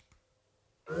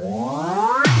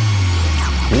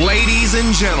Ladies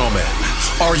and gentlemen,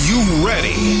 are you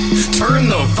ready? Turn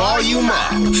the volume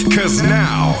up, cause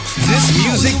now this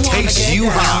music takes you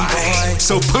high.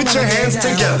 So put your hands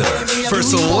together for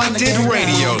Selected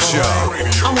Radio Show.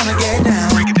 I wanna get down.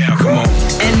 Break it down, come on.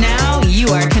 And now you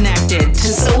are connected to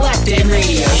Selected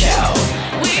Radio Show.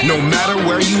 No matter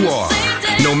where you are,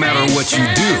 no matter what you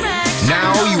do,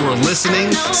 now you are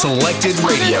listening Selected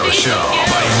Radio Show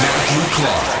by Matthew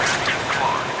Clark.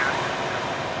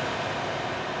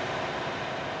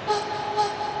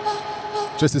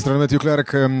 Cześć, z tej strony Matthew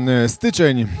Clark.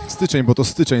 Styczeń, bo to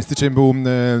styczeń. Styczeń był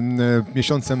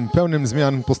miesiącem pełnym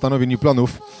zmian, postanowień i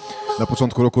planów. Na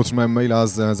początku roku otrzymałem maila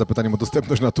z zapytaniem o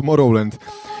dostępność na Tomorrowland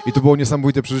i to było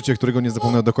niesamowite przeżycie, którego nie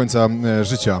zapomnę do końca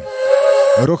życia.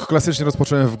 Rok klasycznie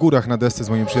rozpocząłem w górach na desce z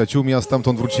moimi przyjaciółmi, a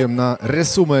stamtąd wróciłem na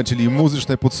resumé, czyli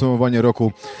muzyczne podsumowanie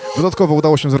roku. Dodatkowo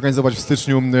udało się zorganizować w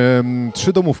styczniu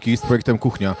 3 domówki z projektem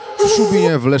Kuchnia w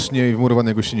Szubinie, w Lesznie i w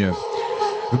Murowanej Gościnie.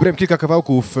 Wybrałem kilka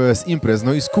kawałków z imprez,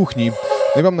 no i z kuchni.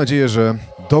 No i mam nadzieję, że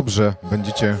dobrze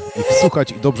będziecie ich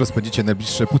słuchać i dobrze spędzicie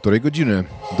najbliższe 1,5 godziny.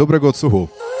 Dobrego odsłuchu.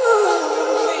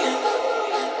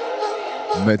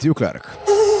 Matthew Clark.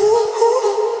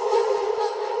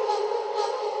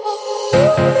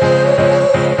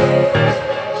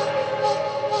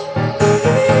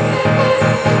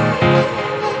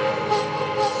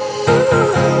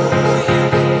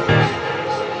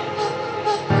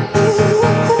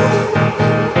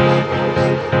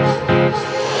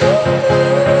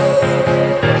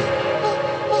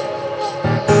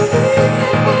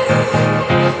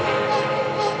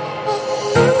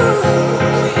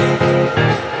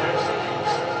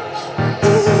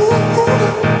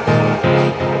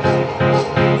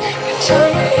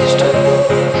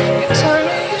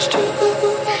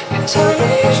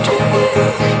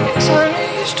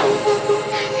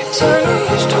 Turn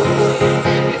me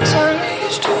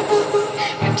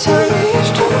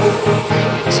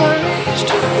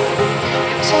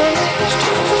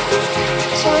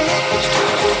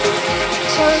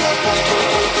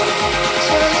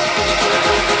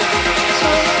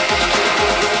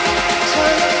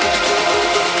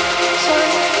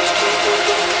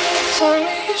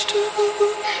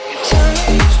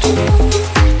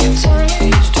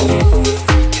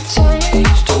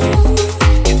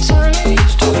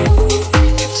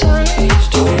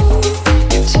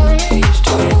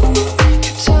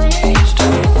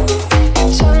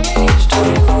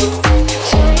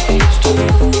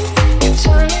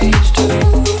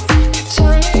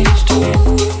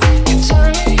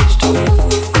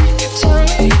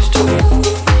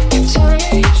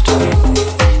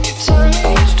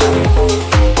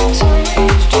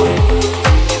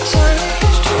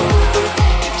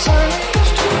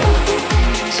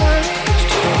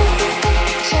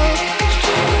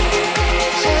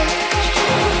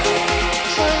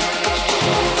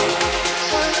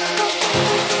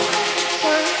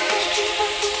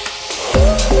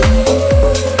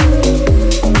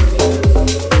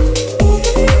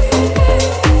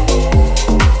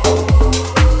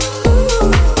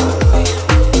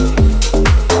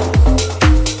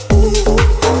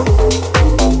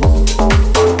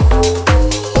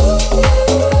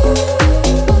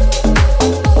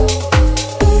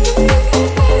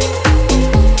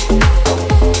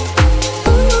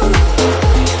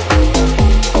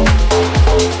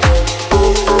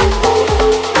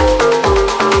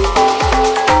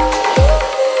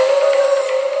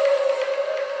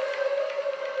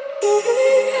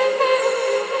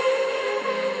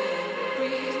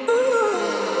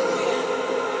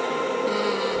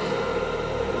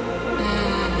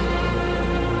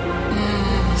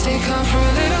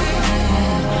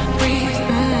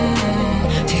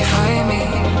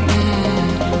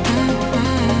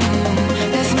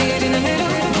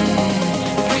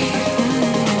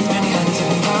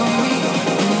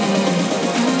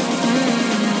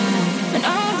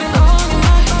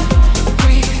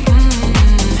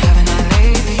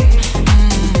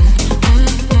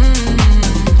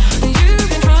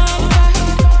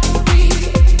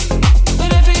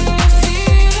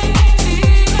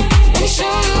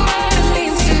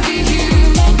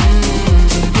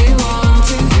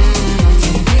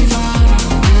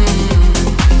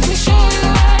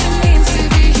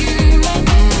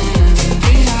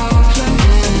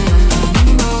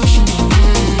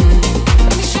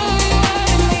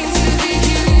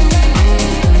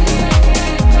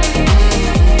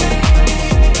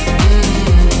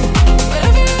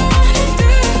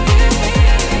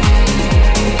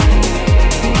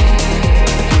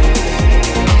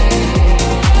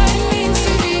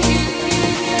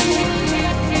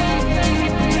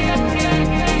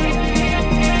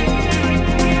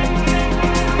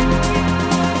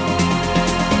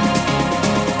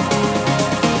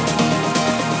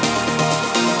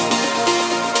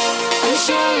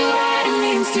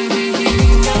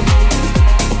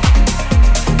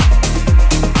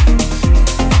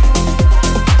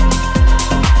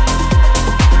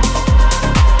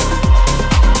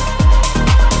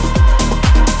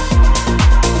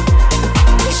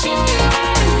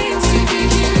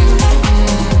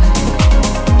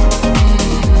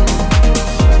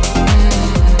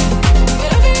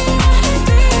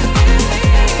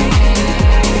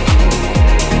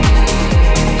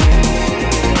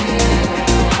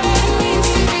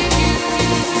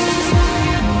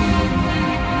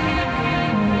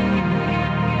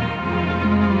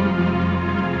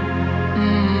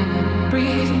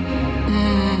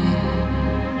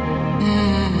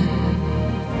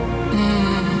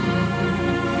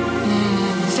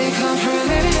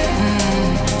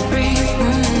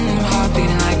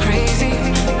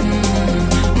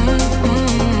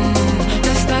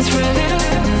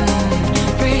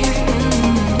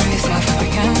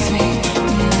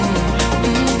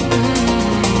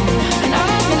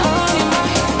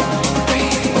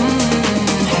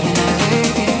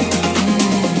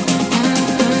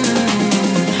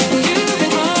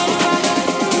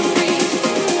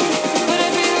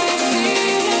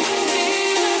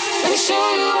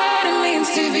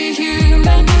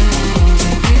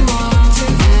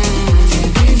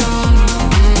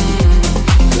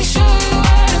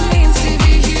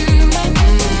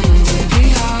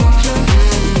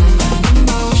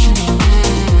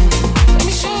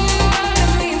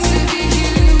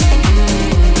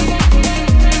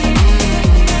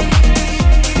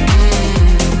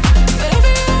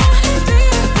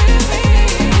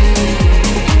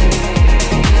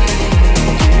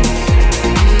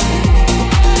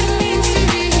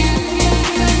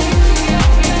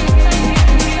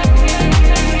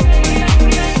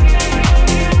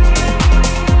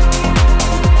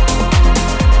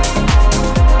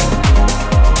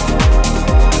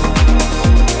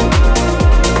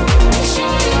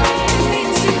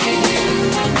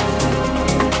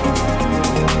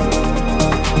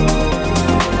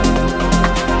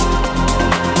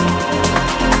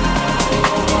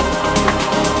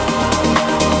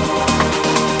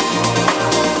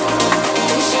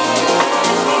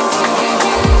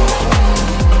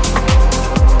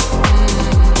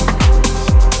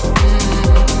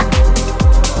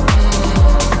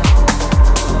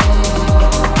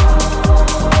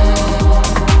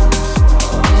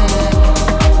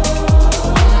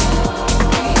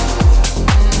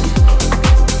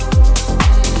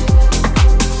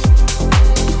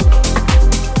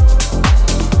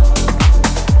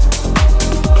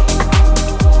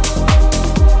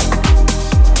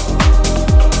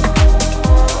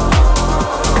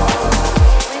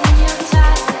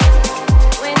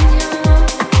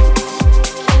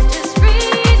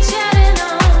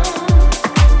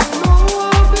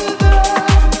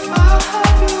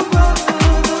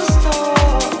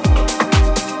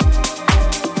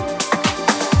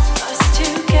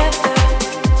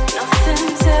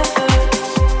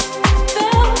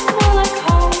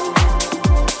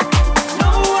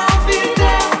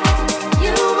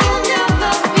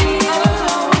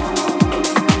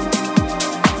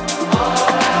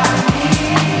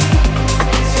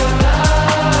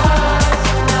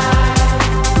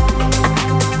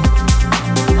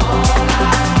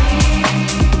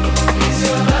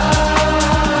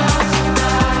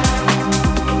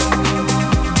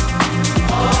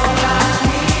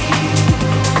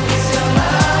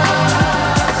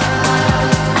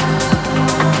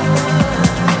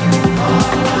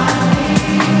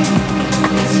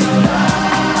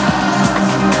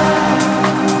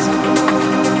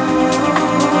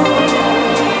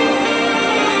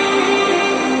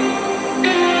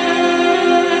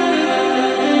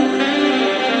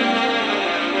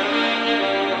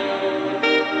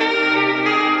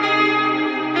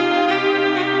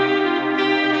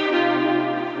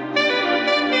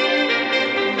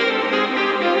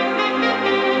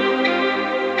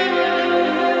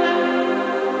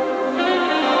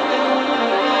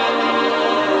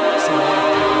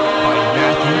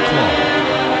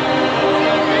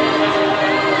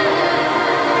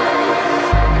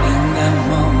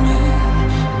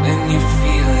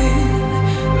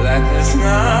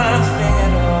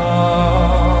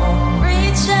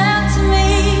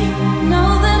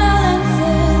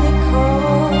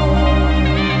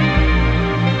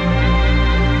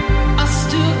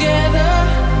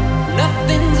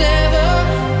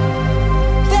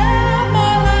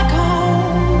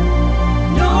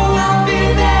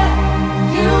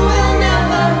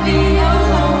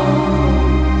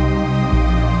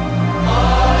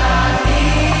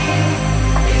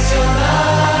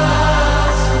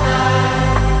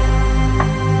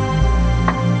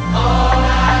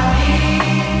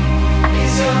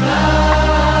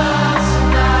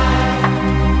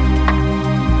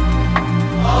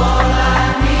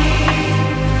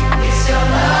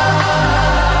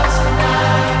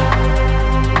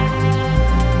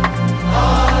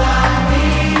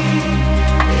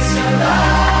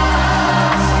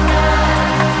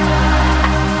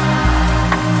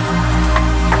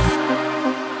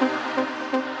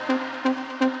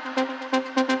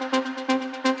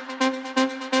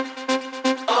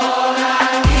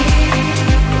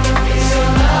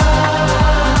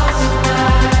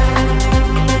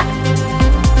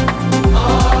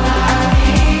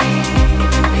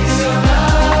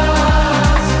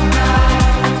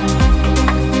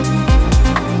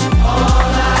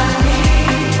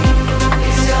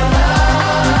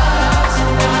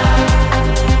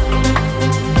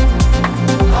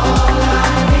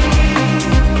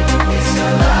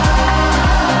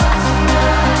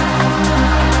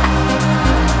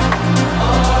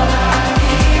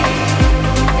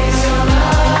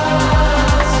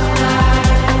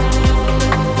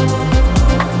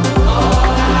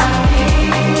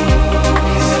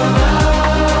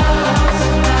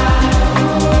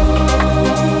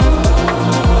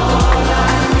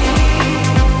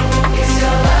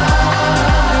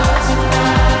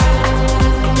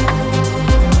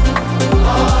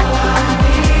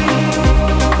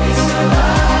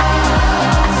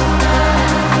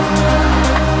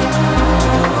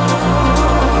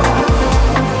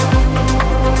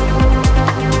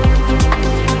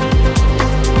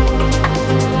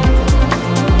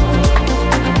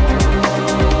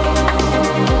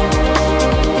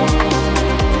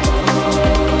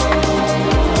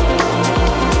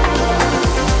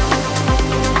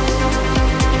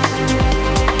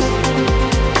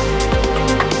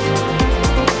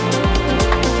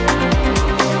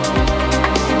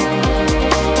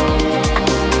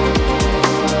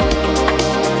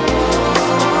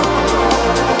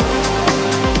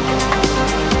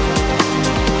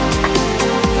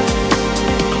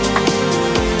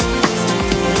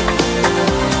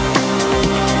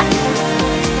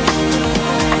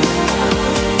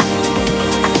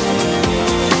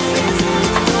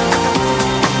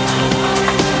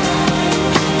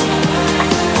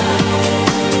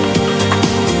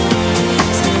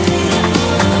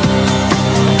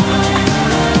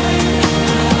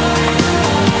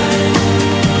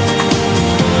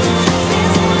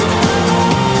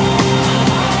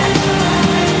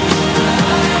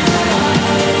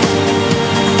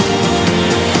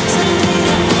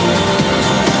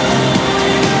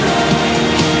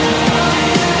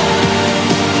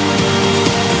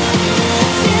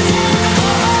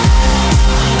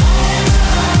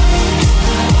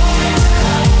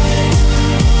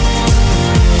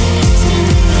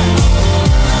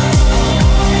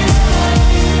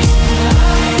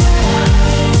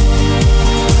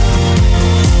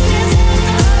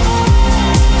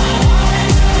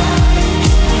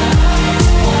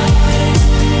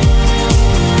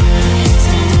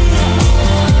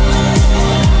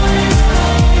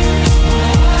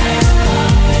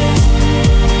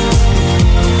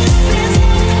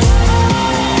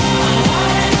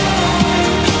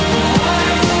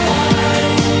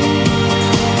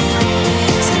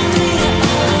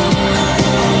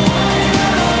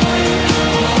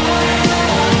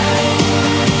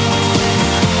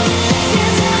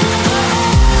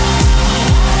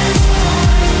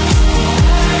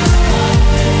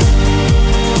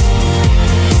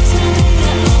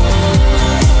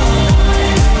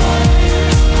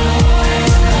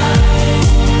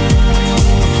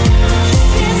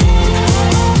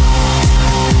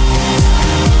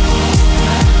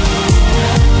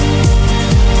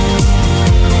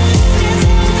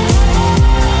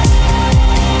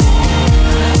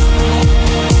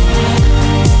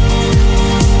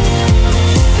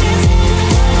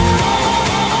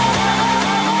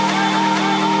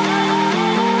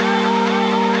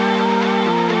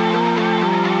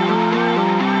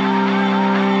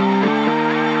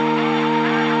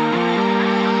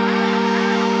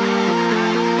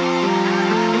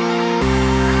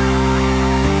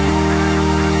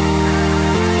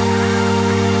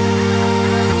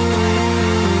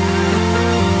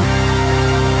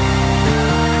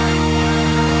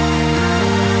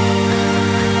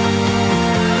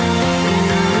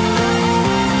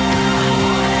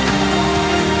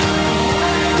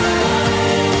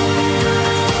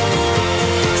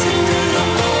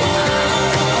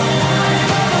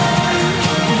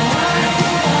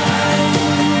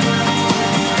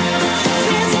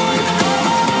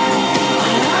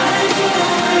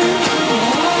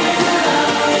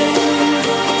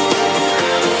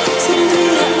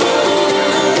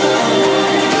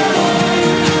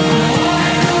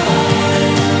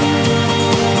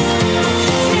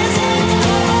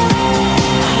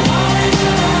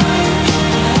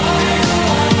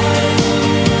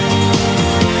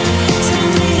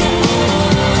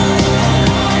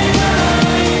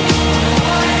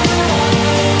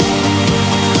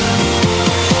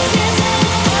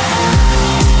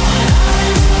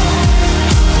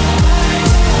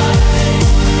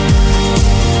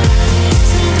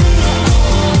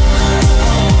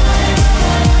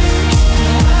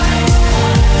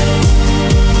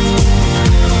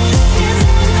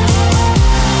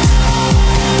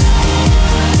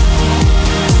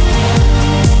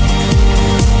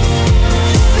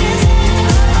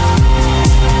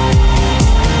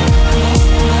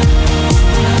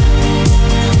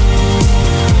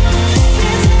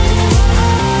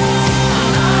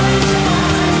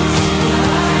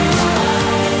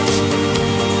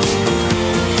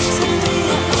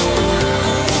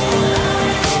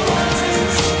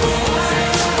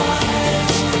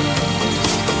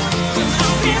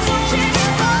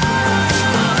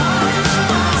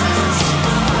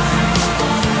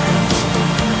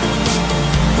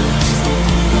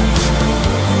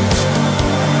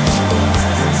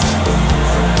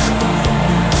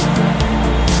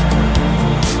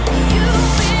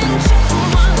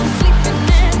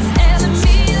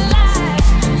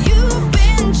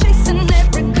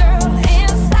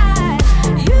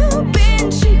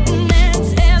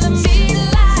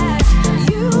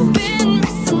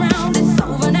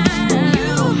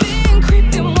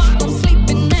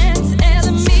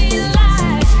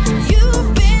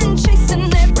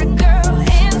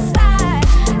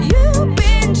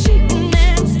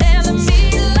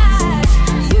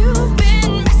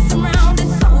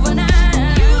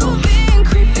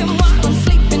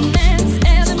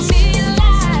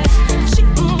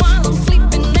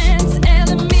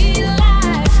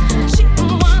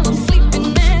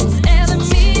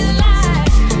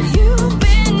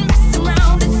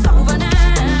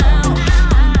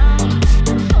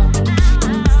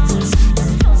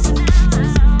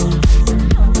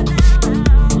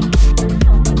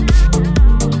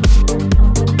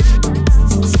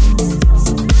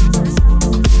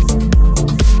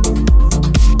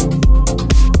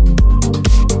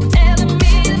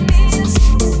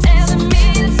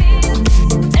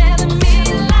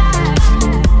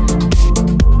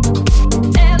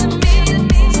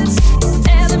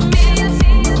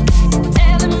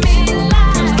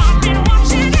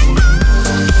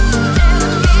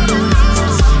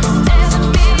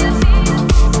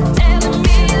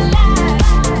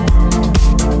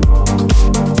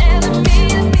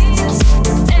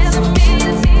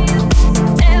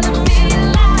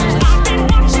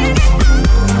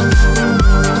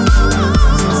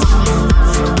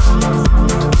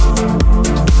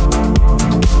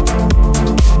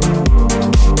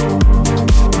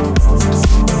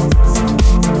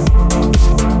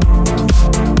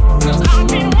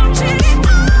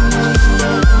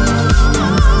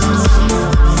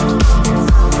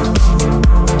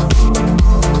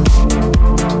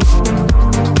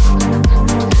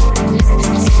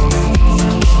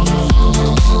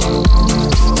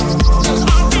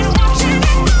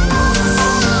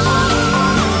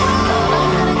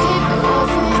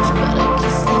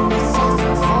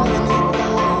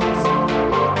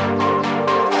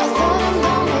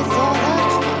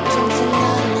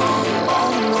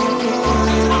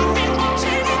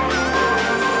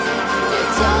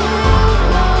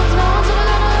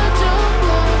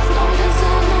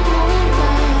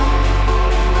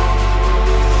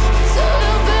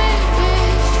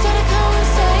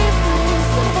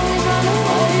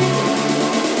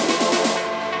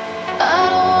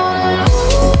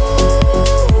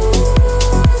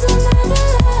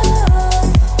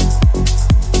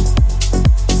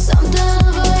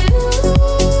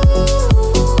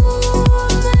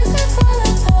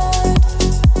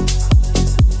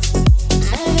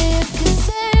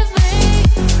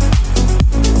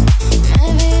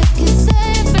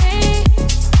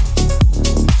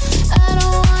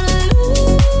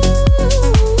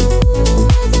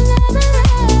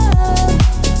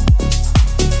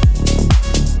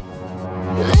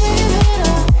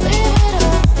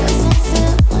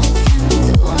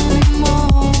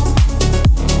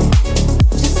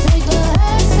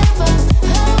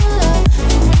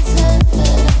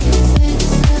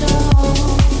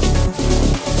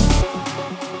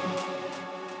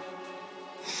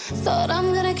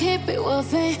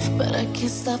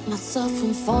myself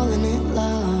from falling in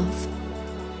love.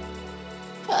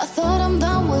 I thought I'm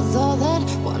done with all that.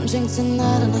 One drink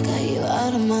tonight and I got you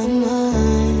out of my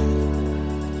mind.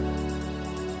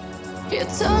 You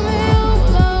tell me you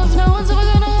love, no one's ever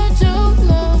gonna hurt you,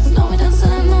 love. Now we're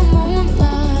dancing in the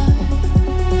moonlight.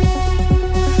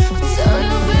 I tell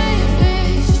you, baby,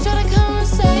 you should try to come and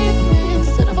save me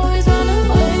instead of always running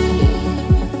away.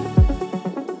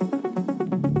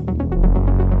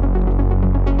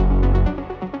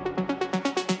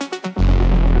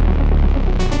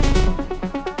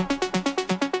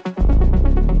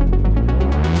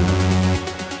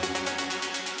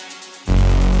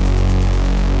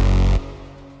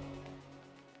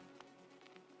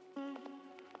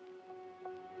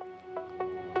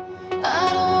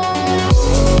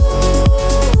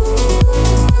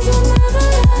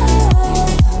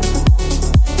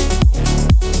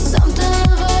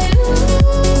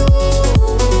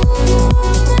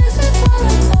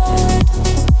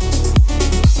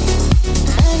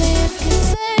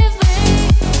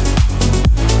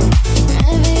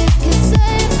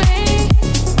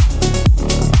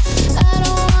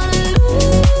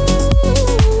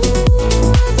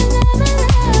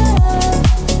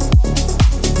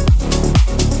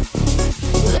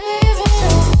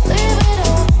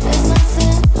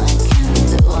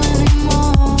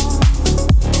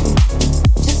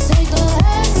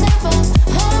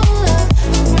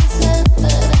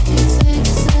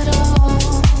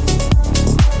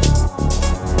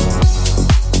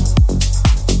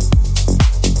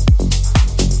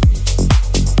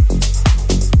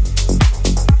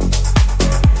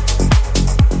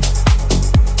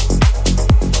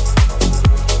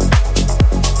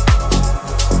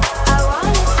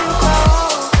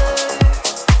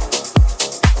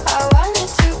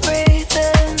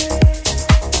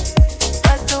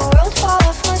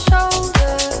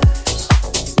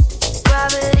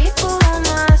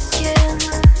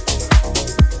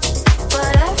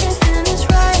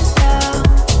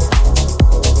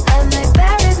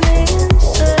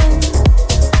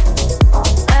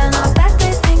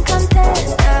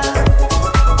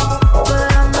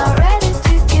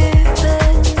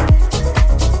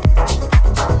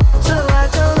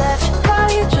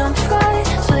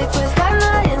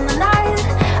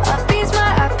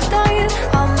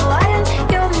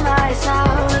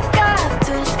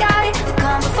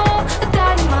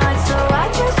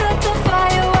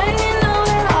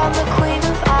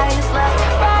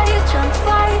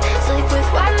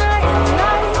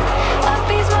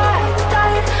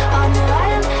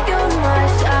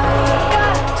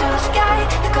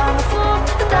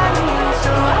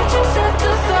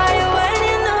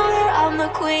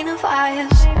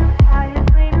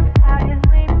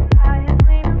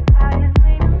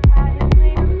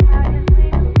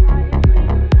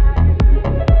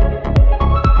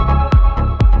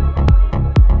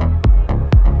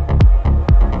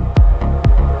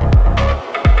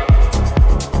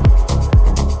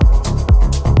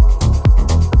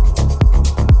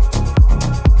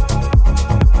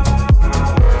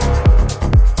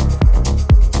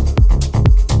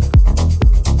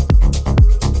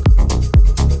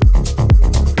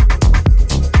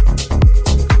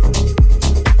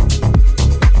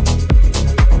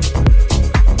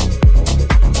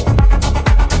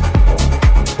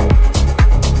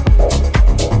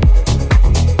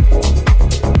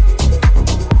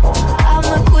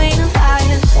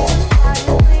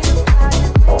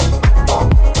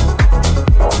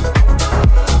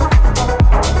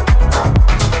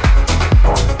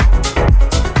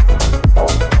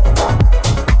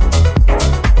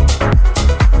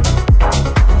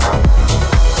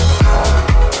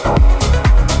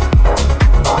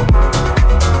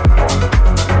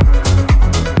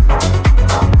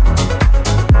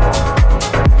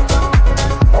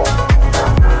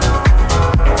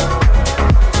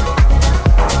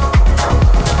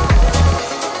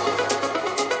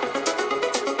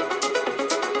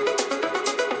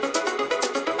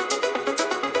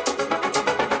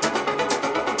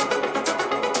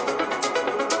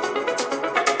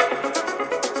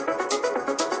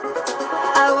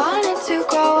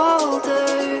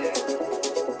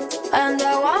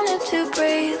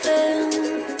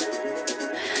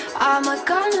 I'm a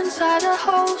gun inside a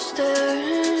holster,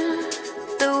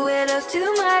 the widow to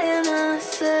my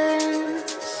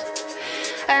innocence.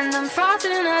 And I'm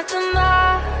frothing at the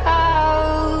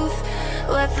mouth,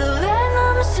 let the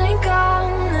venom sink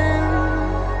on in.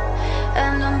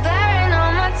 And I'm baring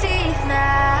all my teeth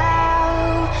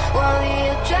now, while the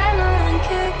adrenaline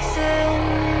kicks in.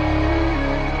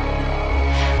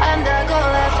 And I go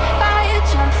left, right,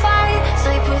 jump, fight,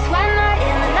 sleep with one night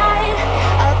in the night.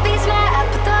 I'll beat my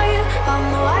appetite on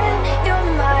the wire.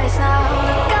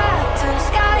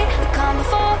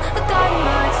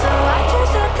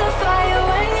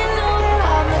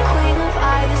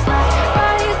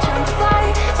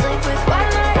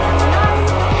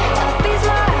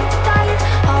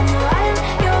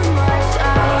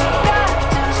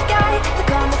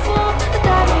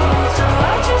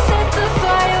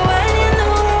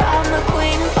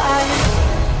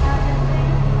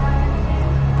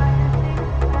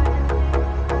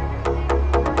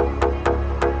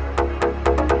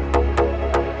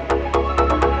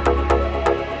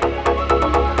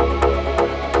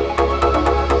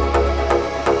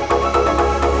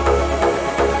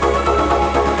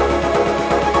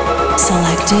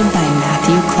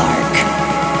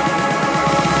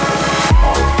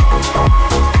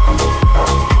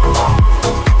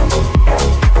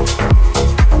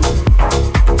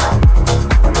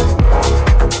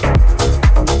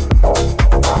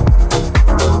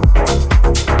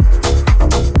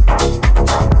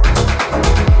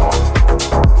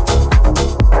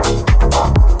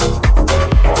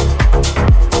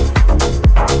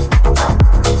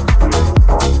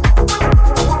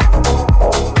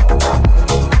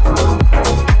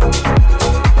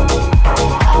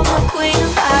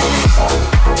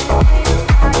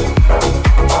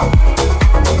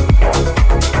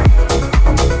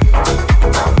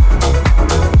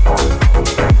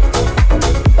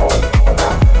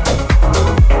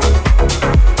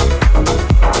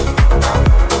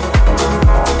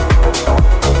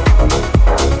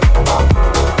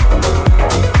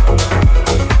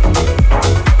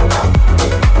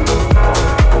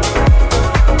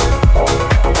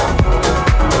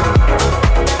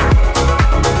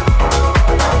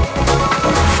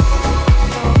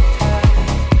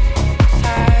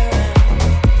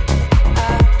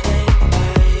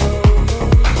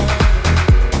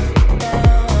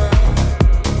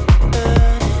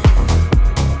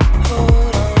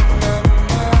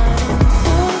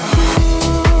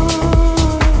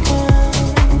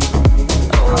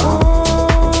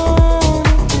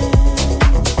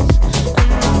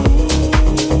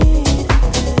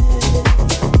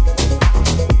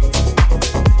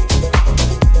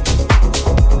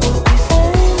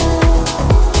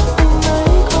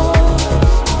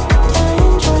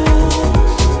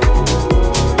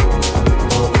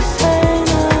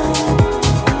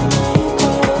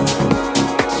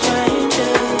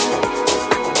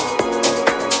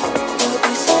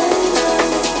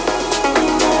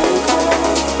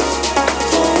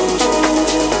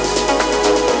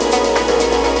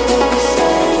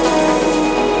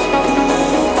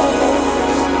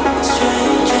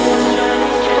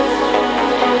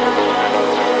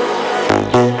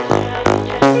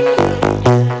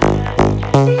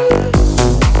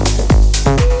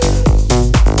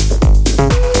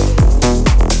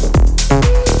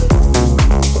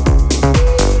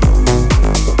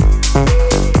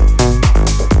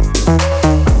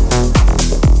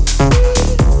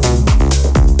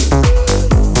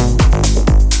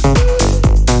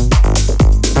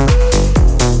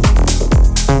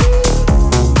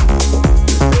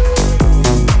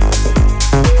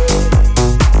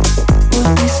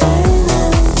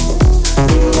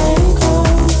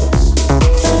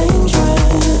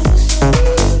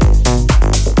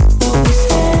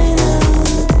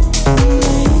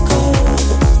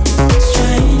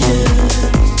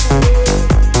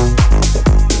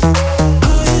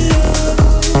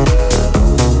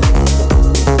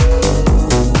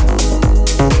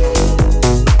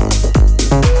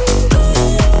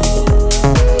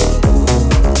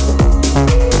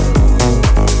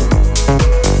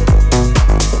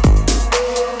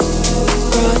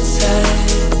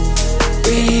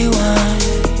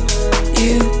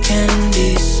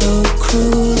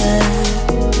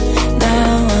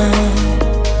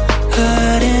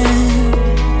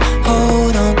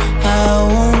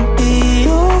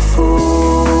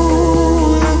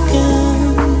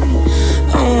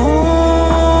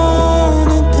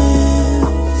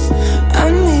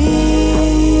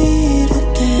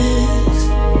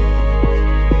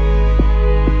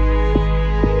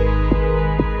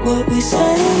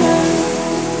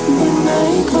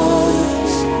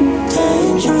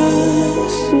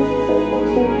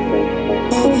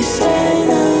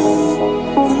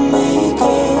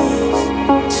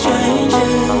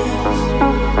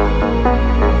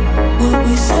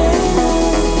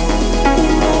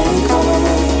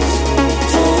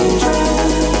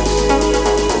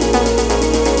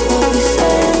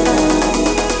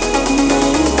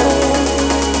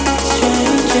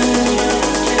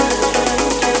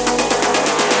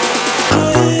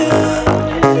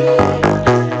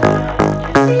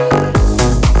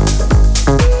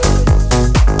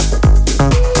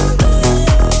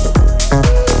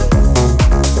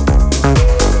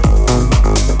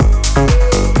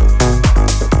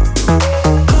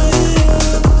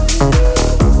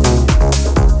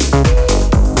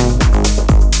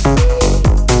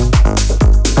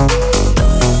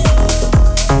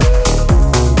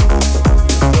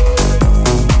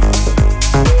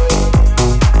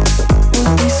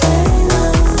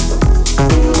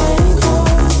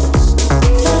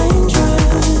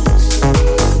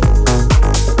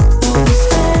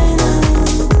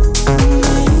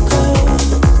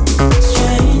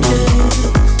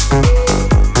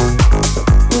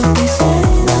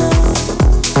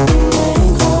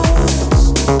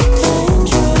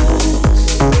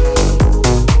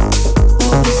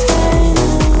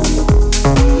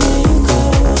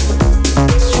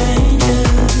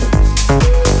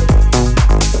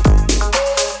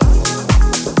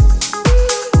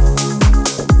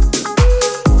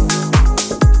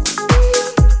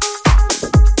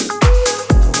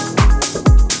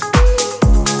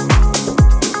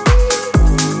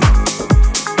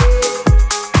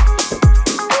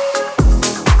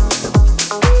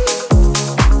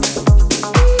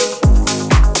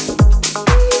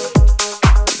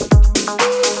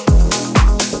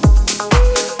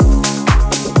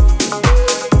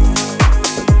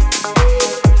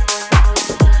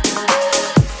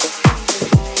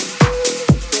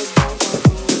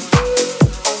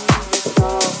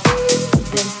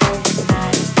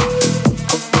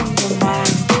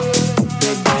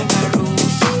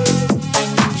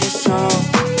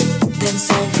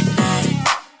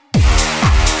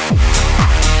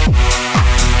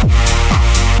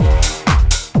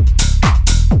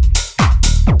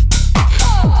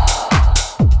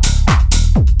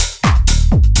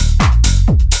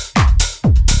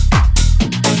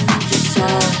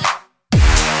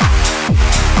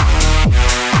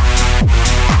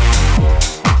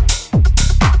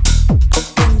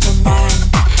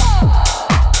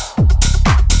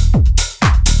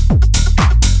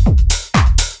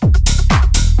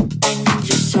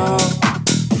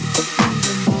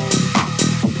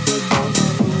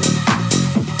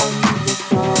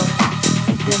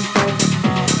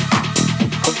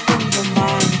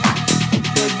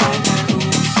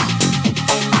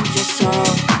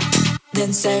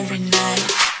 dance every night.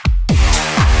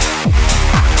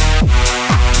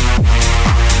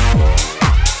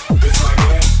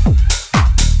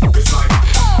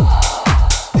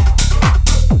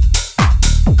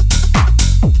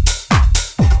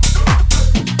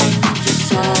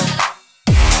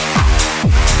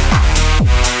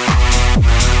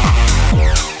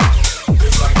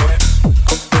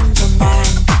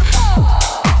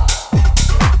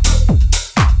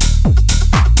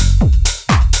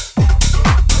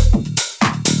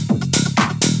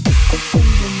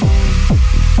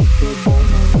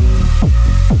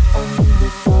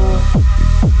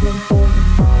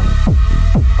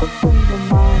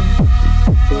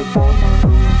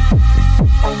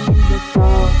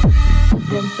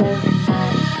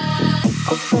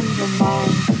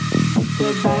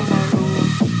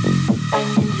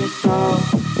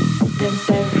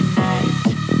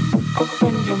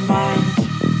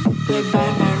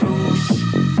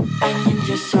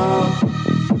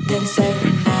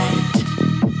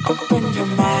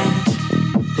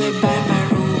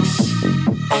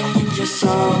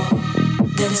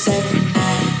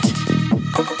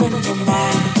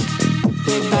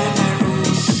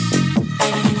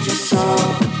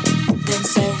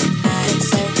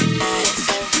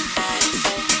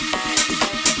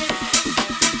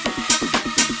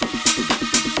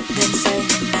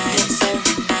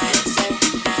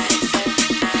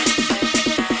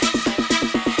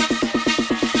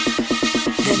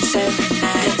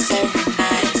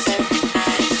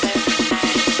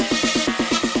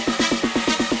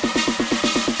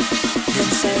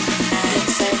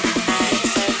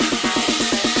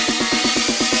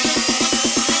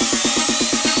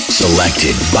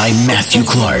 Selected by Matthew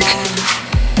Clark.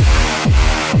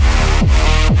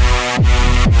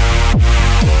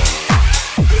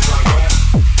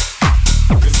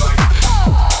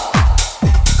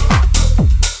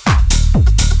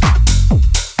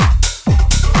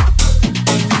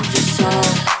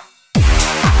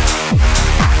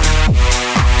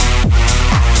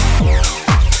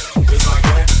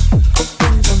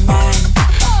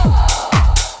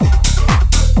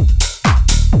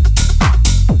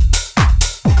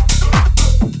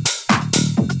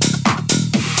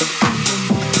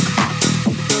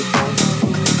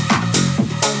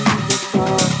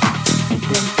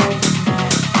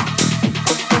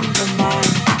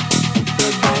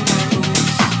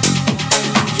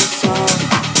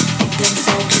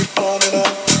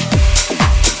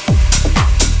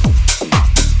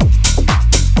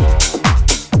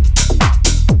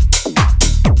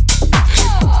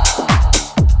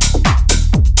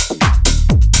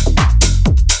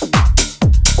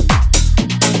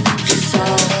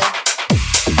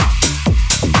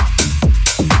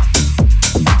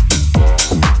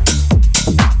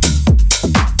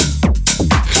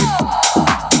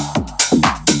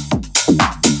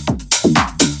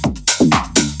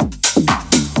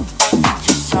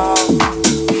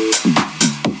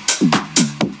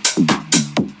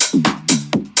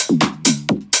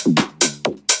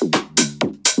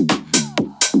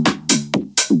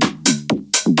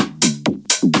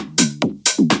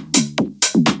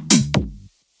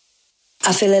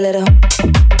 I feel a little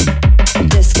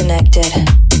disconnected.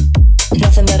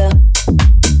 Nothing better,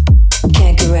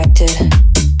 can't correct it.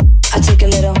 I take a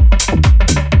little,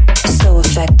 so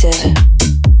affected.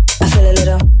 I feel a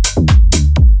little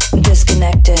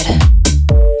disconnected.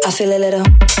 I feel a little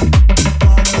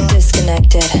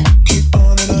disconnected.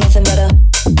 Nothing better,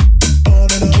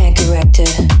 can't correct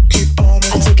it.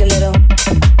 I take a little,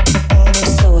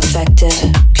 so affected.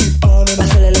 I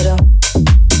feel a little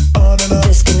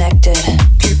disconnected.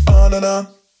 Keep on and on.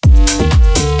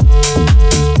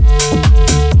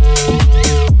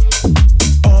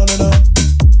 On and on.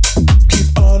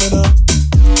 Keep on and on. On and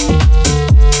on.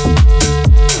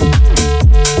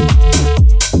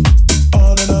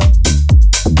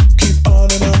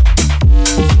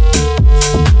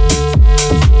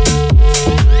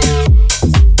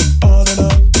 Keep on and on. On and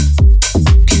on.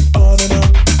 Keep on and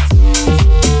on.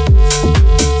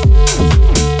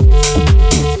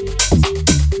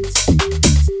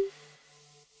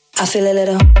 I feel a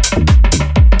little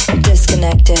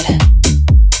disconnected.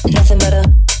 Nothing better,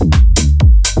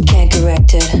 can't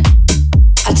correct it.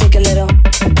 I take a little,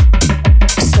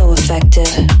 so affected.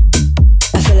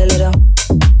 I feel a little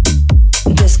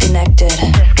disconnected.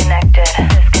 Disconnected, disconnected,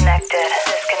 disconnected,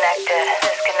 disconnected, disconnected,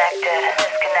 disconnected, disconnected,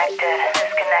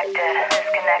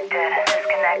 disconnected, disconnected,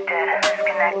 disconnected,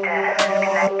 disconnected.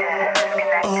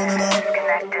 On and on.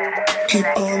 Keep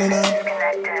on and on.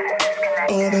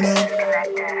 On and on.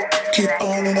 Keep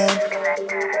on and on.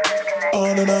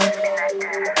 On and on.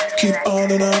 Keep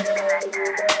on and on.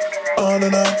 On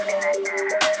and on.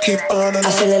 I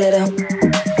feel a little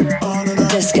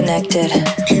disconnected.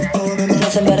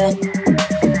 Nothing better,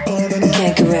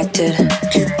 can't correct it.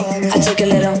 I take a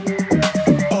little,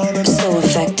 so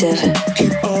effective.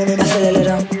 I feel a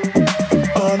little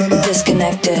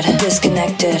disconnected,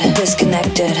 disconnected,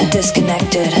 disconnected,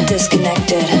 disconnected,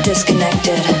 disconnected,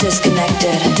 disconnected,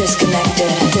 disconnected,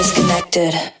 disconnected,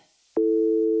 disconnected.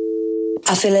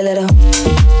 I feel a little.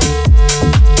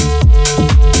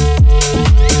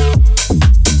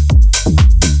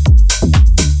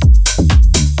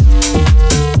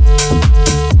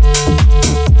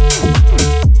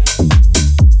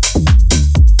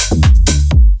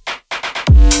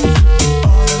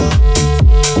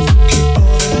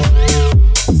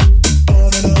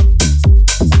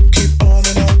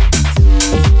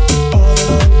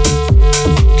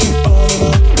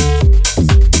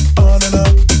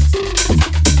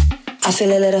 I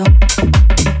feel a little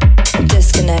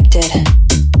disconnected.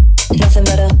 Nothing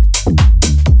better,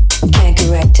 can't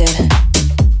correct it.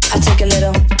 I take a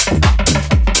little,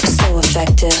 so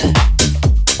effective.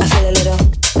 I feel a little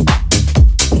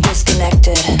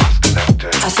disconnected.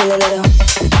 I feel a little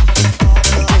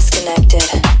disconnected.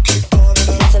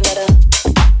 Nothing better,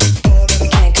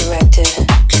 can't correct it.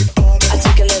 I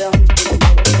take a little,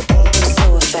 so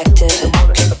effective.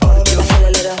 I feel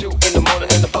a little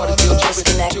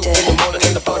disconnected.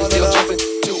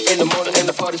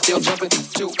 Still jumping,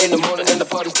 2 in the morning and the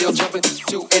party still jumping,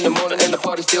 2 in the morning and the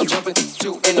party still jumping,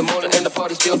 2 in the morning and the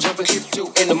party still jumping, 2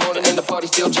 in the morning and the party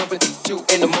still jumping, 2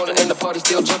 in the morning and the party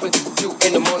still jumping, 2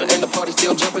 in the morning and the party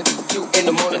still jumping, 2 in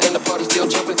the morning and the party still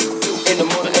jumping, 2 in the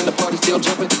morning and the party still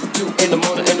jumping, 2 in the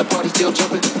morning and the party still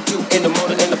jumping, 2 in the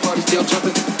morning and the party still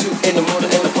jumping, 2 in the morning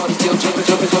and the party still jumping,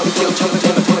 jumping, party still jumping,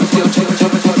 and the party still jumping,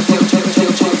 jumping, party still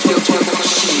jumping, still jumping.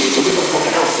 Shit, so we gon'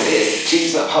 fucking bounce to this.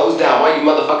 G's up, hoes down, why you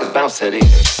motherfuckers bounce to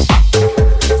this?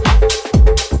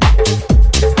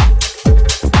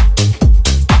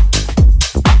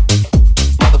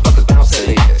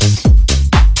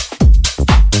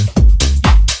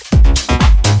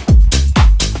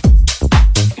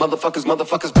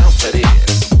 Motherfuckers bounce that is.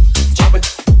 Jump it,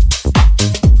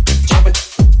 jump it,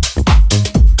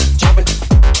 jump it,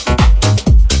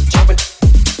 jump it,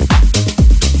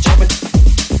 jump it,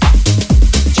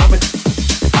 jump it,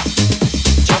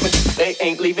 jump it. They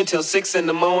ain't leaving till 6 in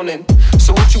the morning.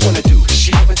 So what you wanna do?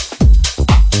 Jump it,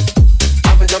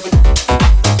 jump it, jump it,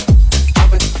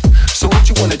 jump it. So what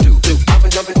you wanna do? Jump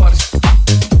it, jump it, jump it,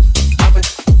 jump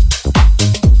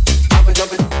it,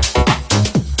 jump it.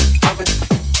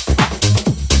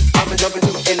 Jumping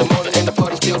in the morning and the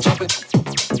party still jumping.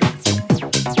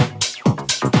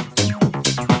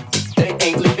 They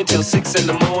ain't leaving till 6 in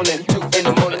the morning. 2 in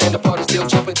the morning and the party still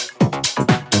jumping.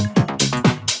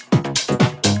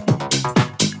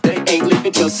 They ain't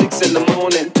leaving till 6 in the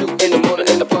morning. 2 in the morning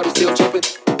and the party still jumping.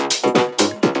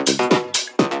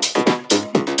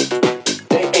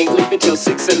 They ain't leaving till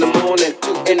 6 in the morning.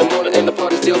 2 in the morning and the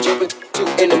party still jumping. 2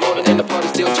 in the morning and the party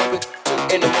still jumping. 2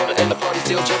 in the morning and the party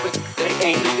still jumping. They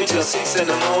ain't leaving till 6 in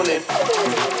the morning.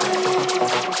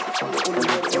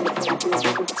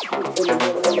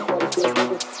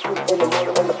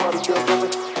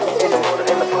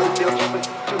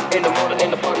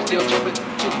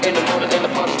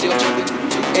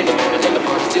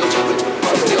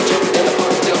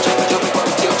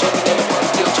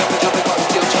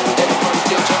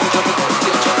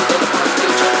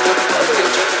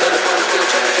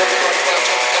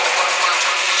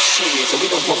 So we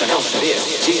gon' smoke an ounce of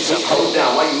this. G's up, hold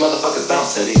down, why you motherfuckers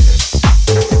bounce to this?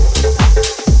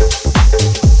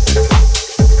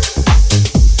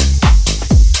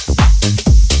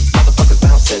 Motherfuckers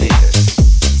bounce to this.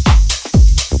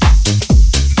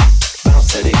 Bounce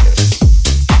to this.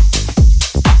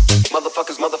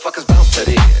 Motherfuckers bounce to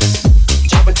this.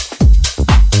 Jump it.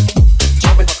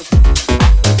 Jump it.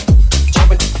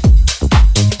 Jump it. Jump it.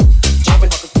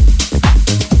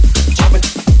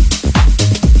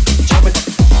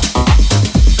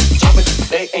 Jump it.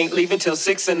 They ain't leaving till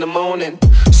 6 in the morning.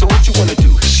 So what you wanna do?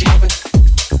 Jump it,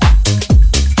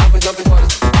 jump it, jump it,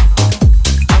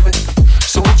 jump it.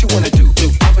 So what you wanna do?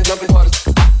 Jump it, jump it, jump it,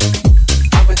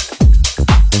 jump it,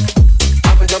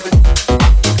 jump it, jump it, jump it,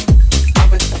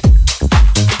 jump it.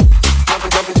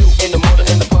 2 in the morning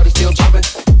and the party still jumping.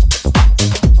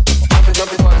 Jump it,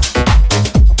 jump it,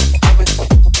 jump it,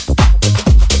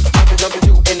 jump it,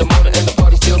 2 in the morning and the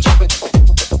party still jumping.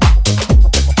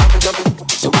 Jump it, jump it.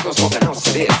 So we gon' smoke an ounce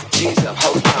of this. G's up,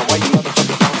 hold down, why you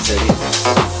motherfucking bounce to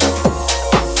this?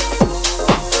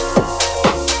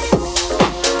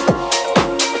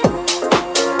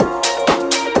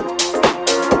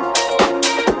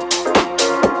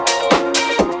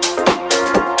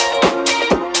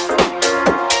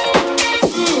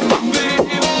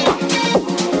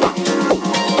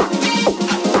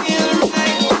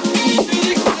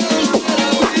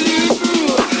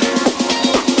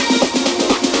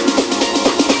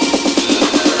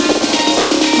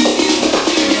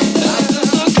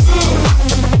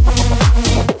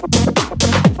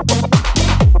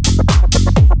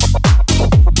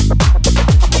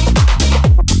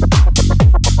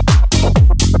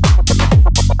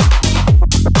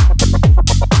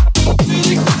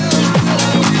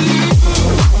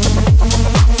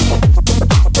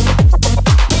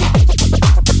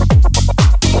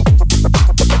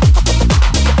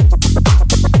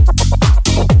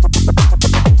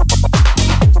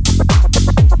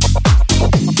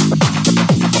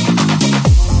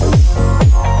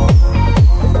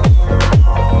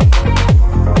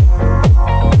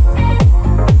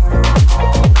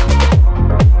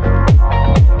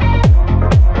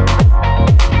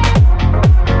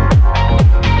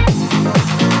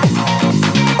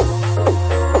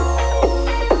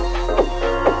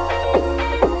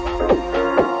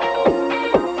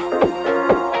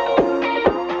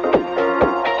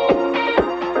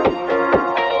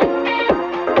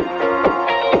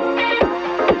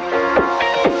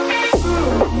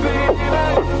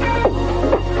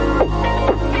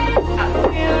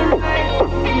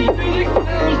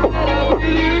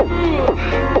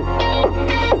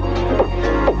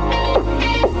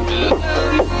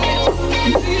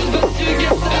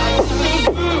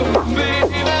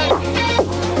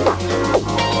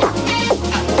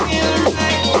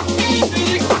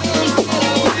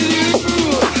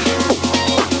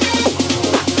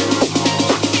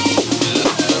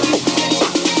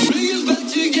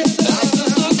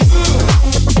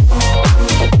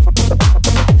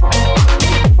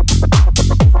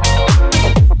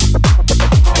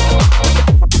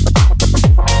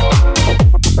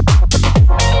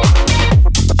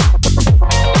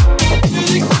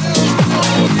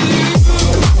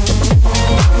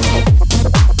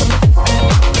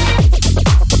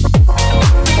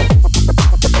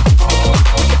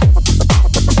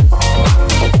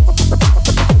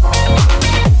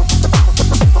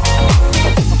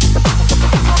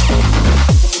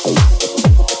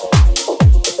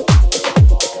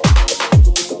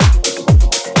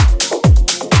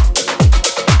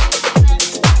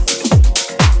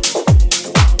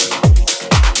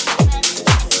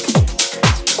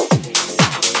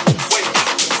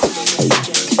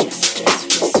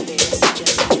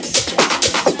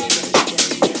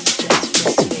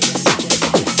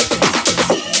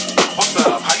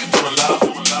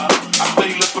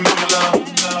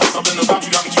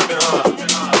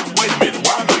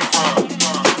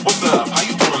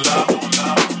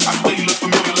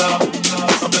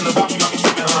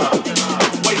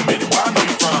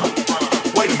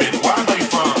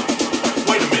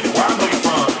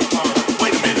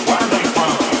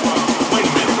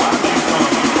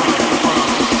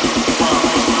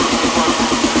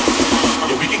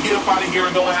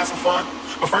 have some fun.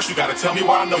 But first you gotta tell me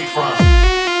where I know you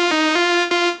from.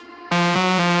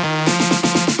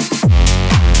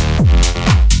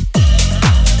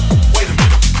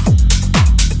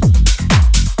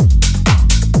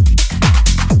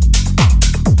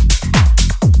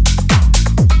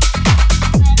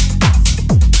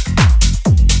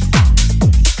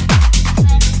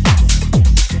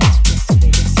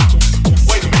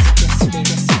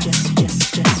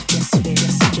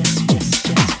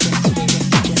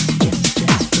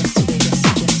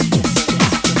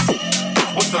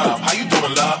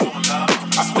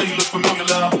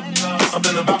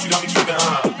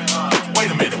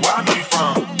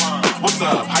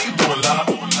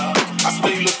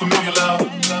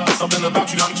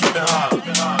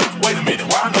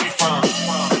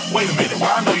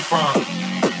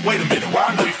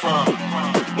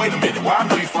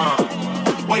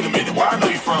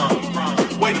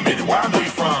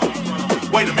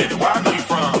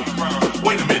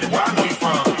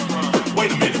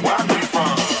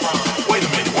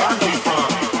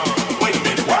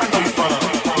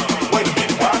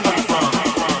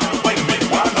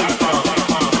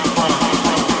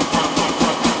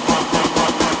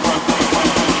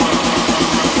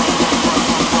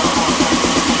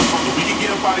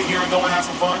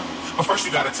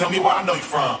 Tell me where I know you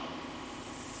from.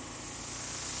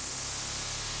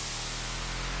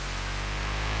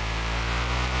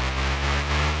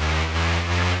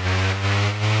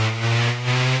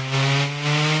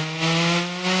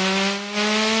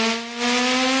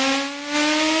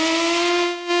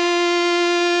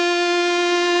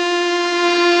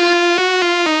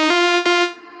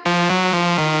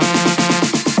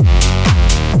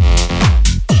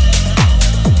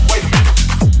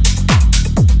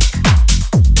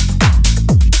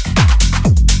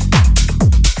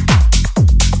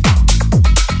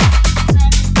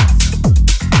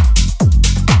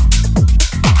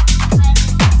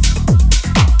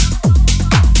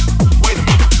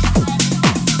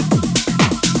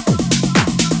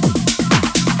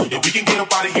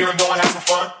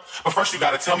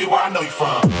 Tell me where I know you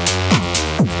from.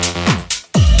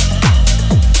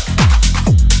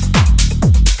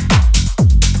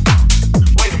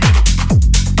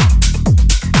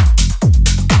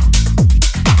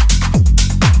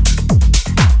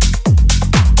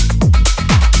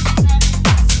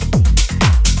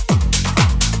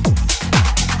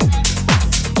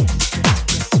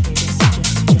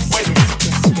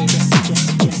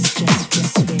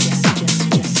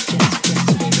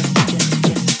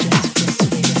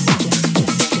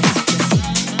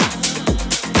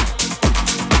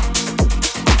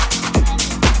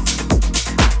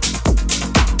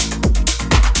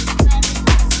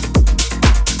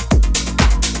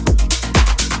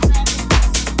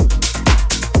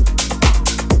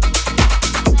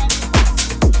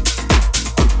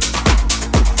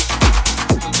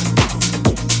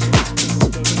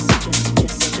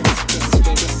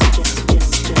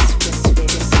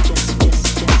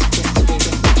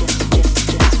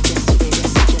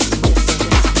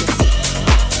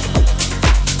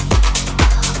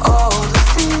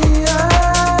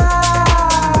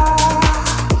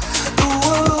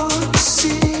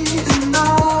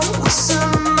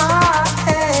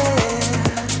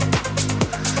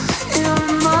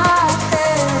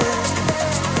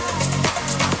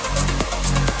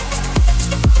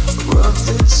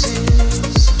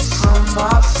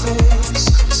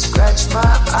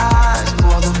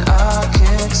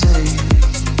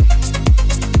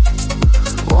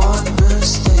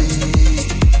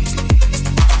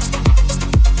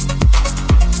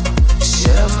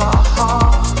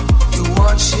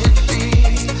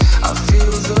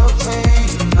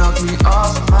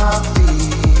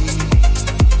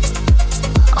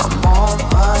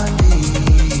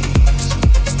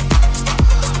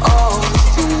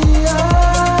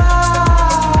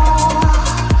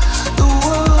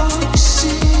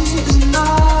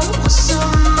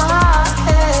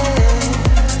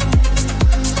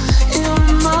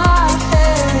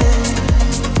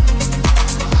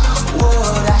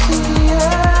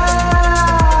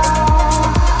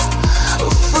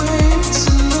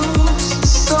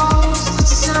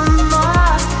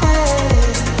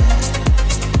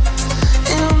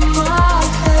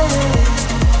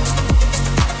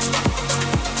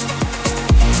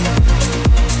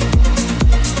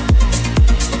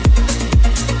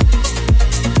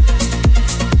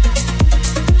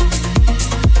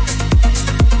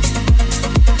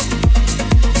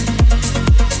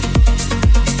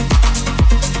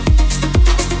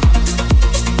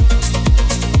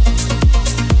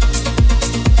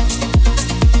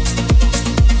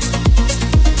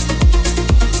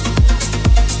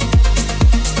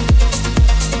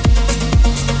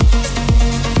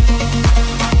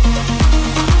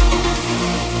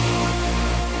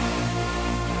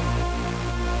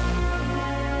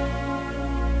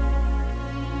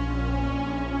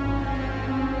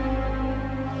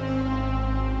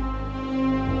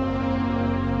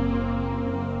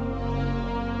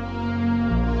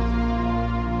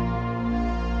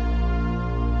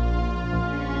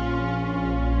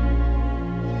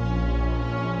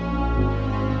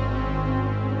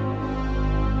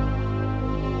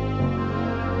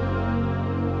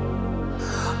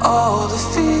 all the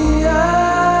fear.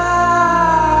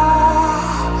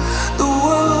 The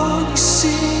world you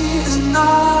see is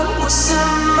not what's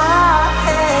in my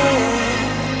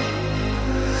head.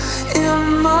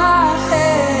 In my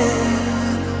head,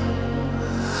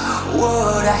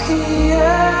 what I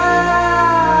hear.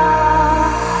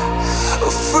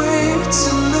 Afraid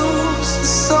to lose the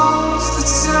songs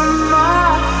that's in my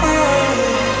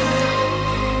head.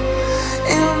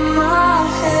 In my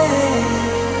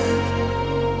head,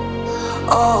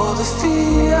 all the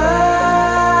fear.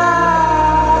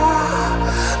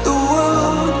 The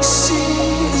world you see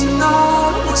is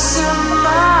not what's in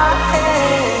my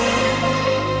head.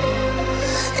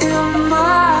 In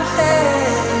my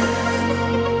head,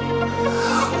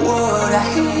 what I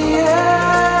hear.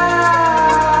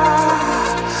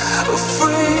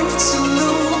 Afraid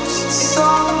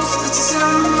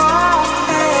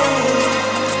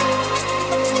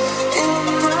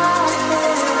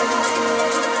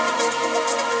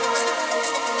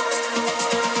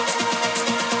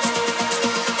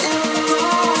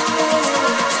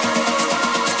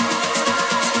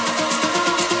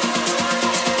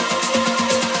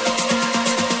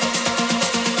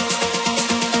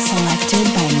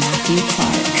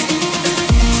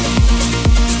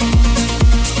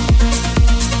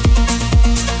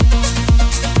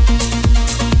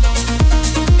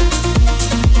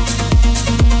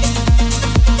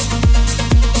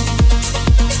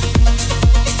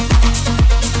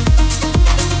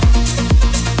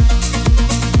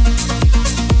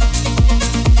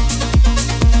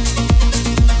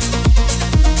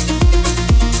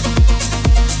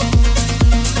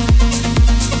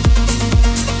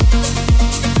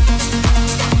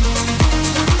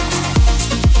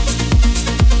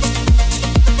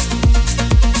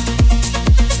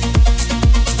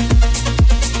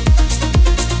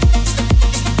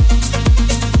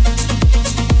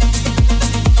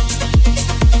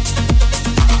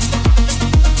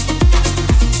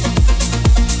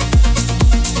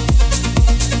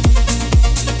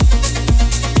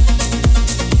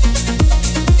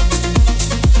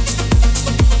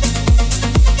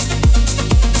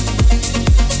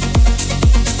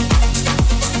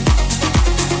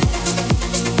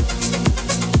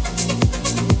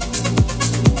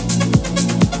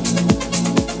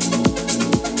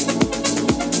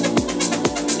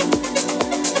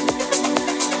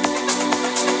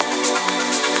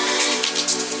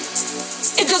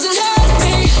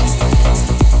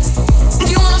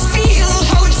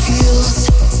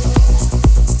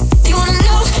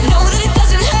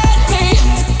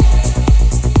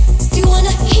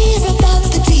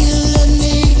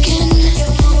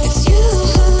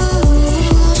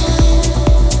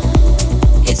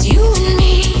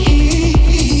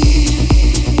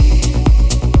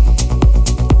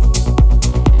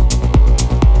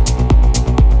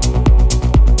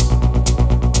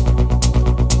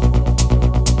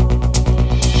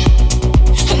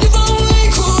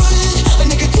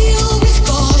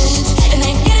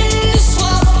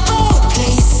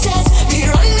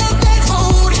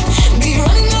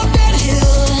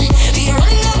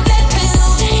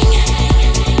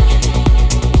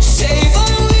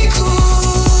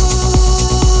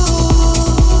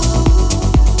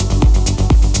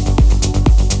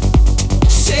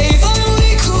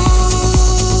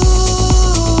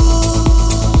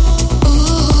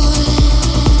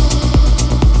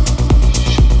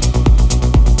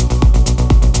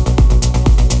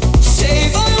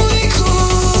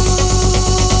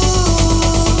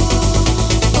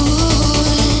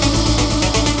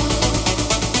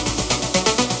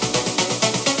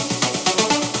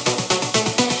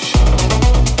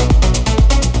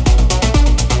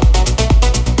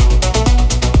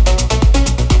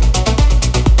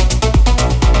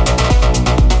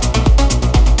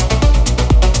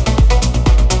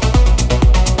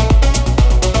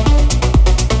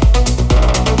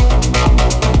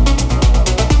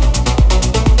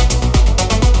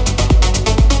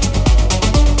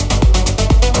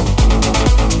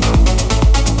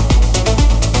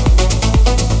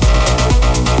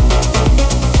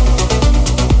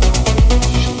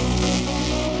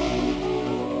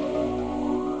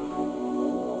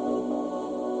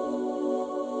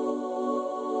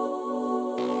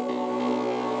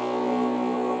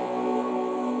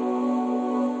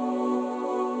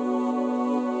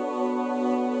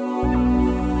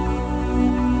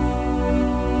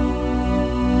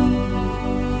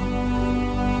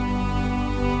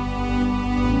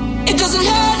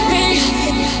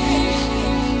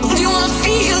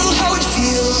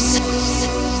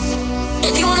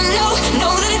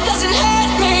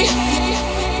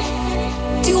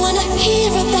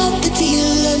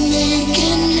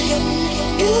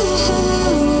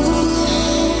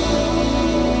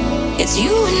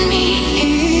me.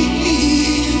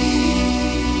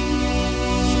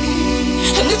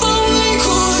 And if I only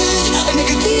could, I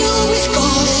make a deal with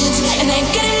God, and I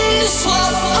get to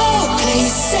swap our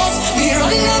places. Be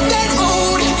running up that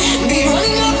road, be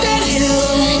running up that hill,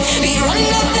 be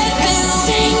running up that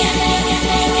building.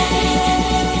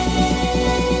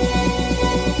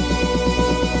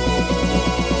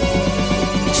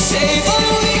 Say if I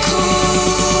only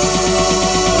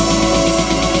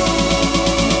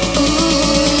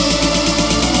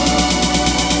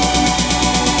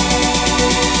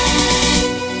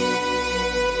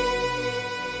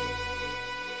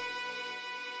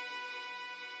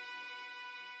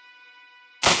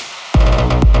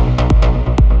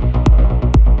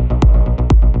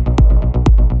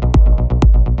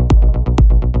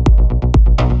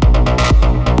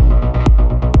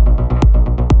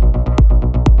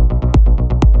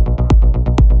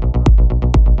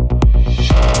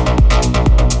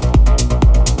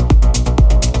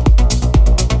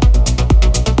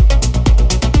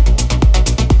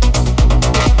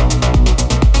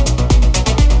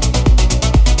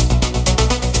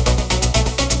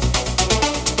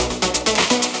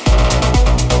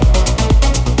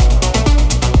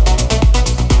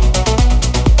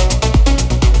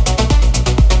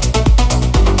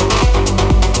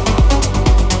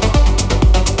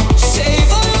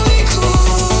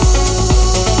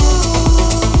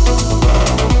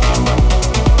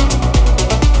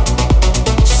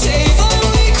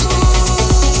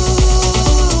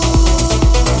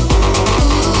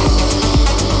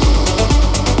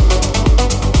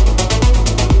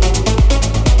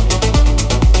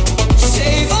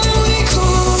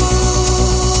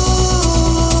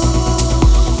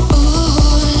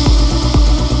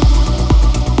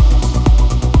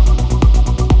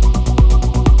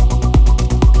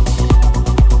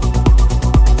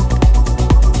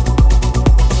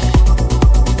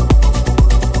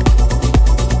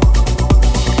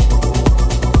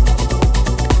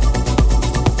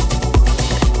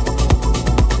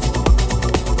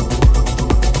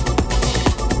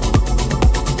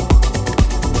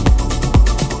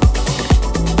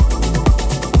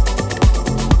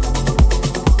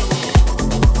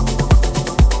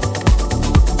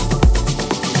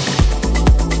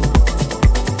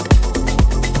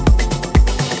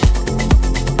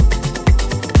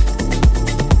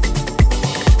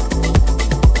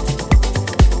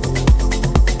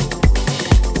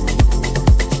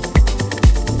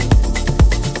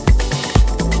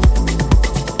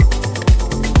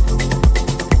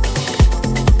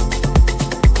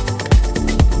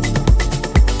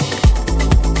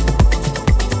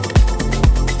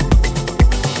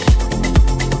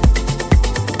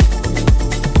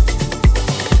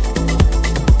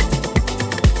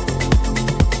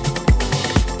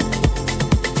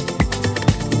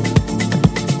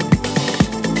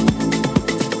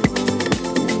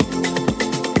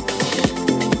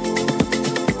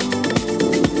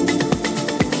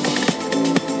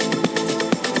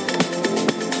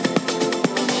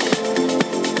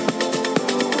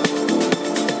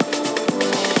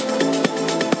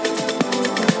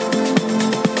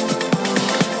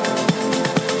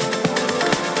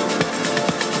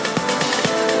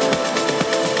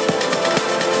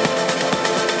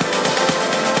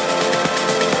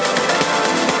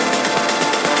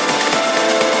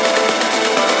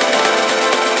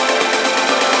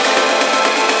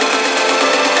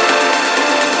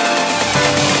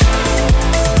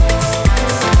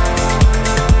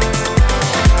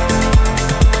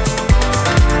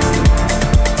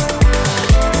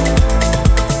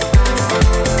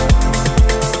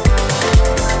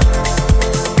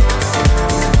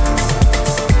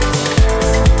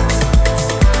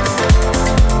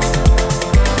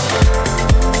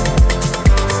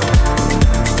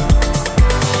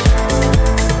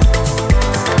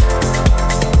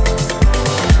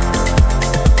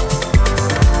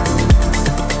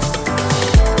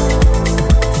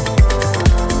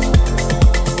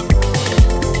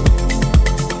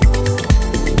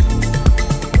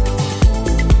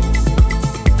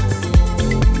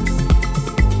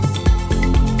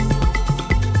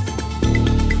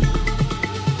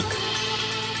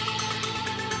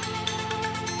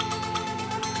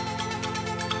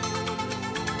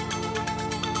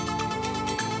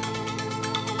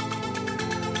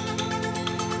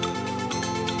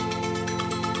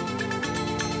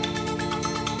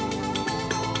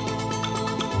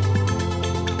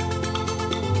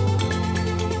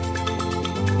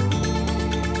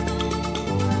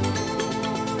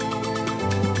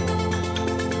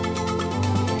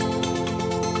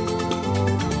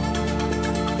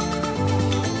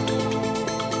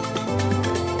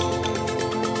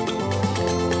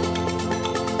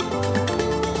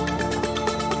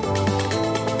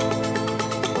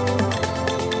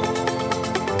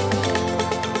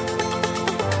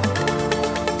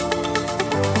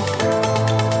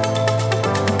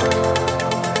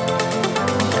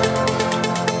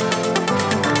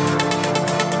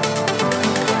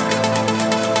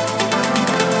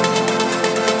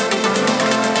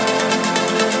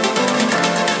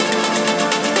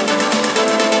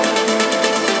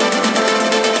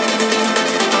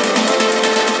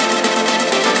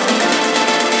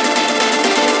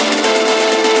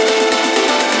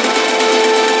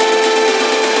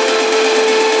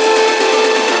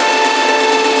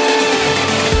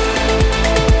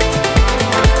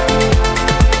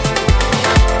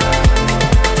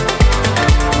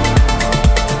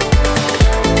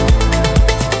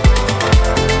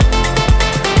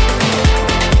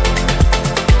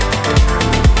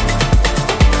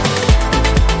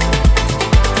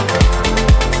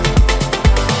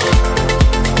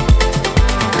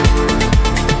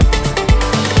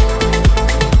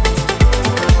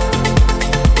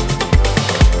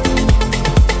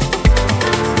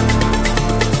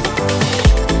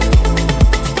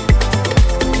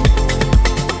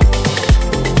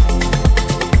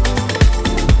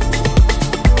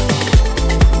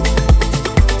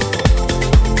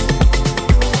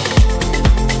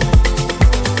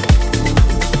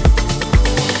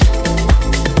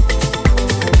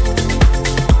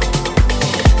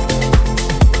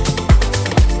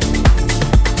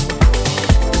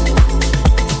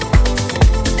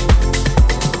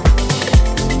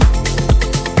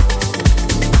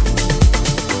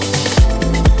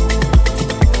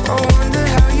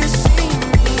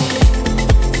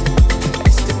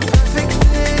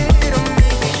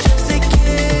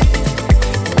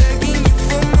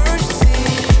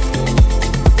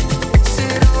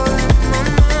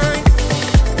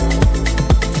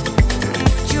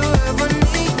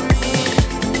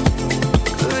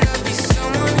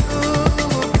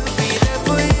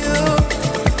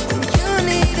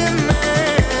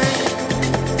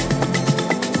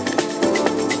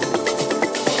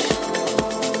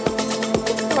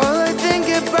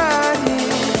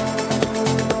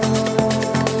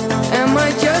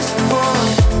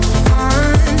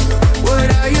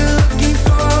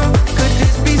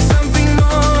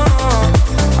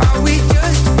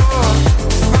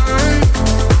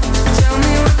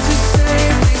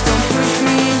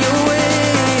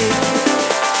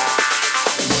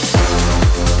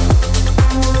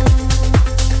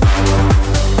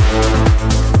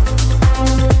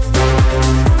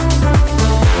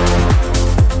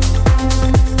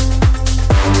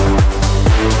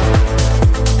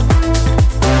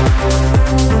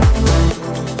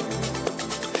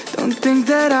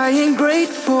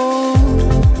grateful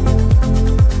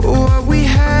for what we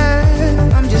had.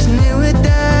 I'm just near with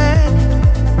that.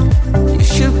 You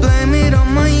should blame it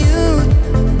on my youth.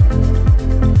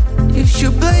 You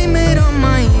should blame it on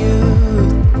my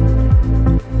youth.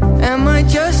 Am I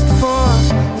just for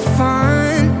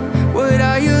fun? What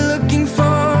are you looking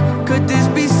for? Could this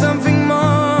be something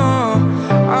more?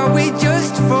 Are we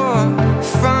just for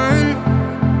fun?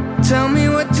 Tell me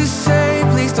what to say,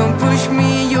 please don't push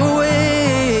me your way.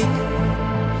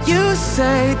 You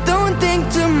say, don't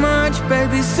think too much,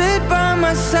 baby, sit by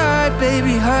my side,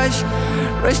 baby, hush,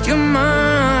 rest your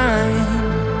mind.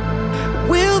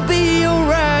 We'll be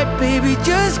alright, baby,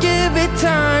 just give it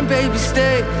time, baby,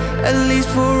 stay at least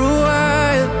for a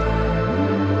while.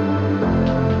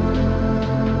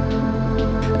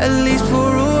 At least for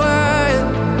a while.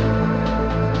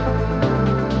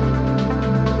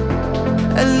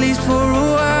 At least for a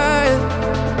while.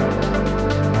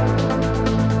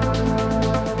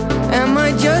 Am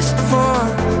I just for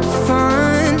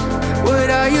fun? What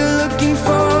are you looking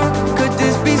for? Could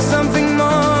this be something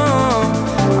more?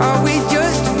 Are we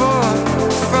just for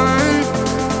fun?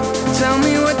 Tell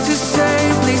me what to say,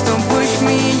 please don't push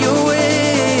me your way.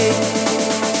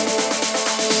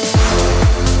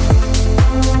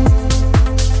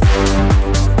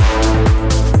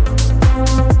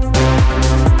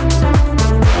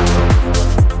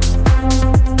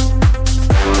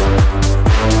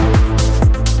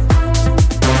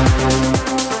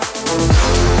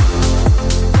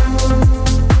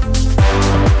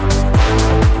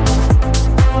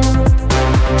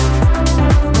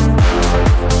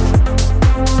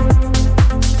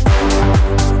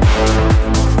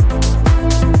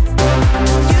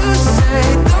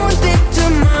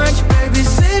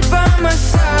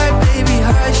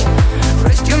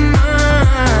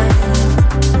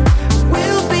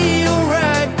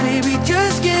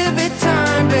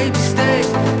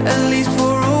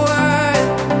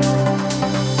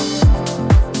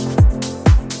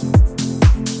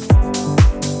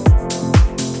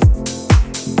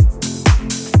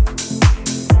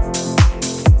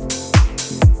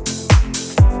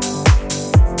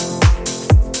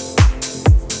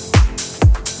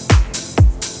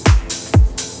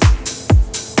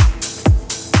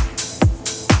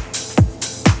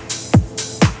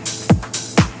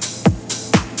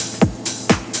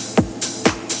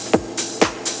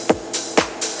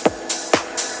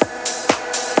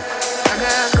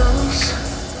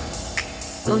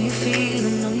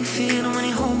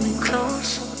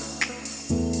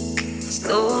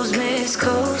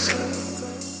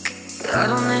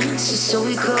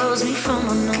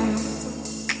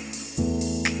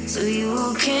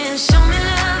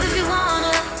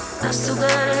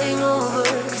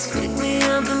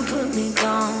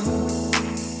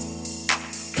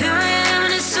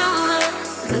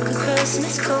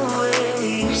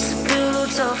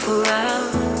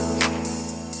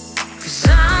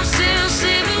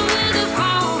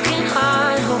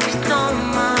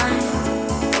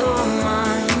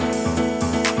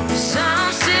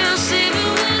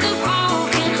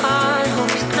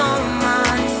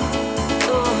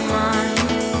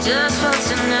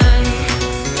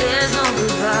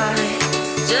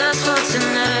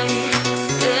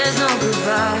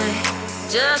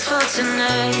 Just for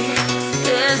tonight,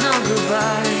 there's no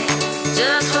goodbye.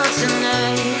 Just for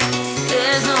tonight,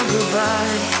 there's no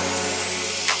goodbye.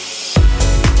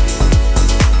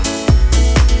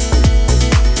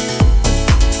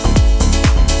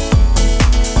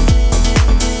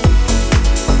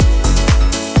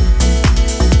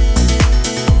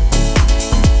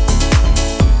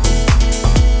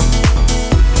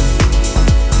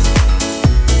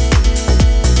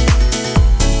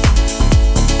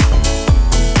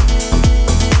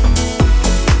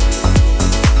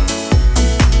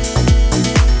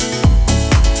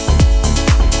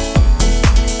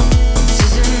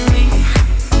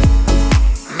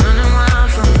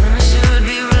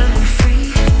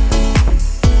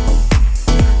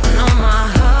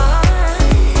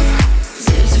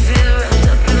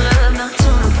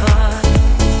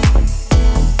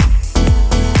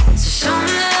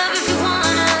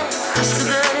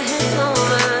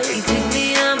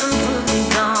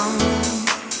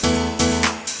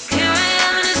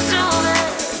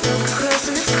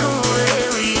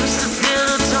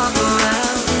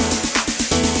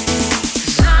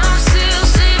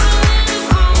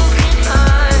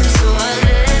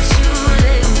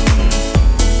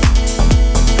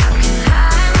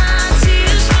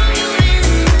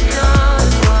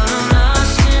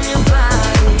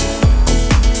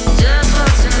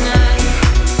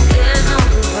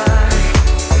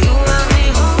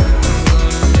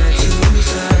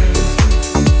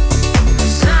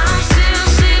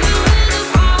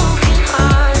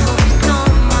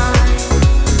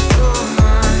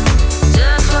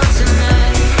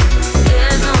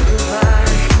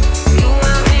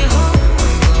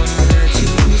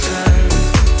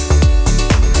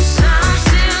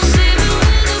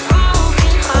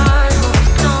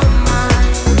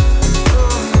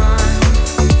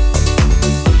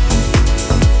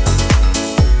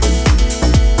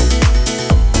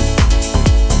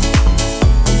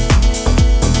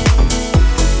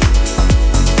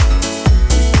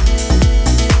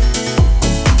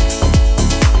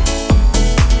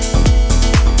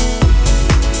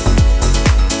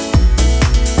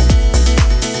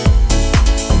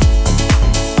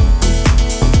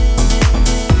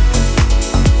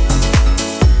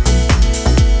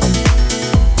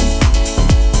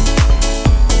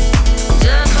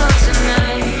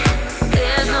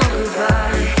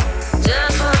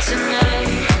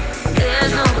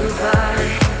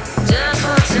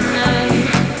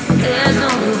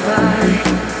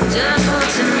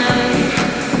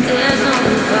 there's no